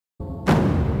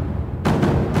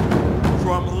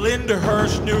from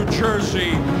Lyndhurst, New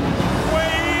Jersey,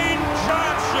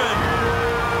 Johnson.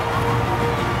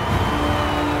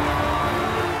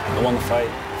 I won the fight.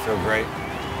 I feel great.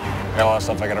 I got a lot of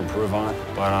stuff I got to improve on,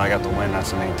 but I got the win.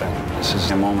 That's the main thing. This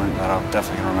is a moment that I'm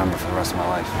definitely going to remember for the rest of my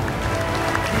life.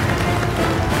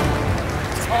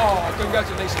 Oh,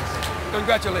 congratulations.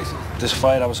 Congratulations. This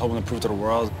fight, I was hoping to prove to the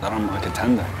world that I'm a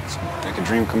contender. It's like a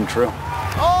dream come true.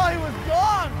 Oh, he was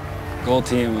gone! Gold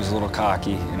team was a little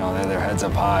cocky. You know, they had their heads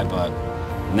up high, but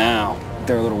now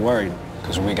they're a little worried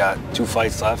because we got 2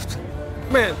 fights left.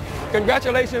 Man,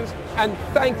 congratulations and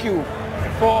thank you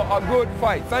for a good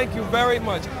fight. Thank you very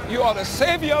much. You are the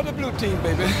savior of the blue team,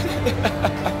 baby.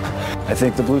 I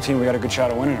think the blue team, we got a good shot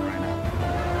at winning it right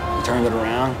now. We turned it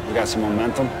around. We got some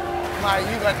momentum. Mike,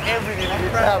 you got everything. I'm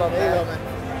proud of you,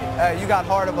 man. You got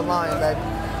heart of a lion, baby.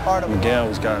 Heart of a lion. Miguel,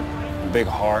 he's got a big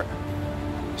heart.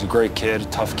 He's a great kid, a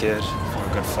tough kid, for a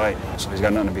good fight. So he's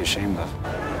got nothing to be ashamed of.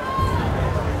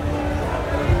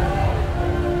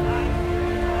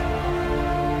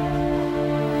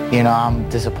 You know, I'm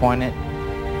disappointed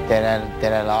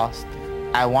that I lost.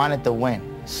 I wanted to win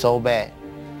so bad,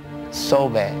 so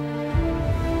bad.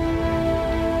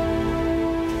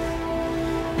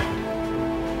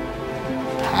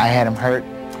 I had him hurt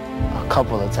a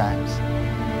couple of times.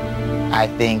 I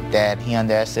think that he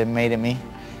underestimated me.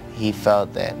 He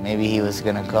felt that maybe he was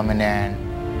gonna come in there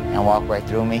and walk right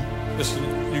through me. Listen,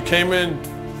 you came in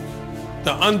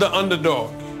the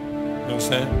underdog, you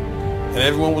understand? And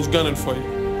everyone was gunning for you.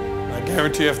 I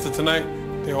guarantee after tonight,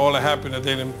 they all are happy that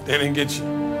they didn't get you.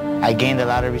 I gained a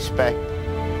lot of respect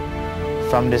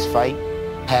from this fight.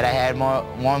 Had I had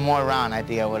one more round, I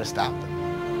think I would have stopped him.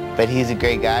 But he's a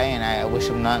great guy, and I wish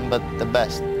him nothing but the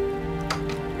best.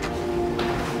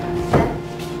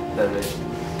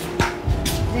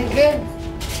 You good?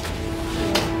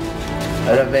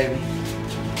 What up, baby?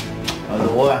 Oh,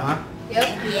 the war, huh?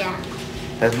 Yep. Yeah.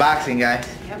 That's boxing, guys.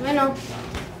 Yep, I know.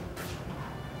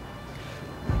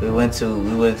 We went to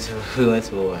war.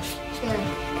 Yeah.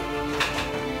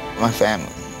 My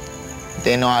family.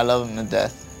 They know I love them to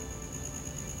death.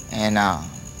 And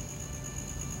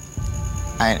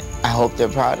I hope they're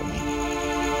proud of me.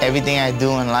 Everything I do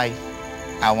in life,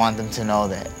 I want them to know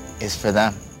that it's for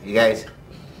them. You guys,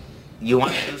 you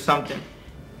want to do something,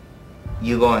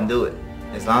 you go and do it.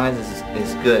 As long as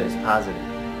it's good, it's positive.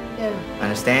 Yeah.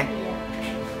 Understand?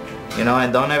 Yeah. You know,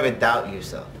 and don't ever doubt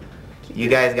yourself. You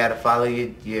guys gotta follow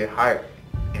your heart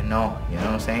and know, you know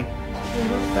what I'm saying?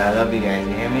 Mm-hmm. But I love you guys,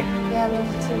 you hear me? Yeah, I love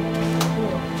you too.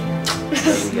 I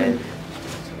love you guys.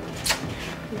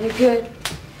 You're good.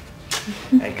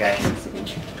 Hey guys.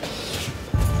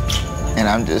 And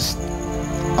I'm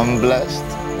blessed.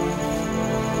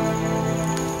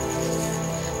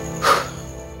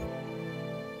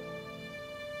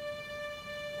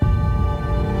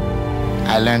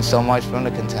 I learned so much from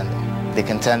the contender. The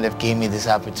contender gave me this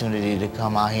opportunity to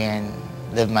come out here and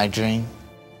live my dream.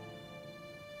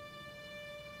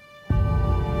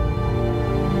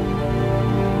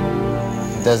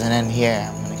 It doesn't end here.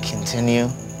 I'm gonna continue.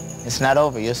 It's not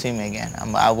over. You'll see me again.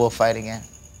 I will fight again.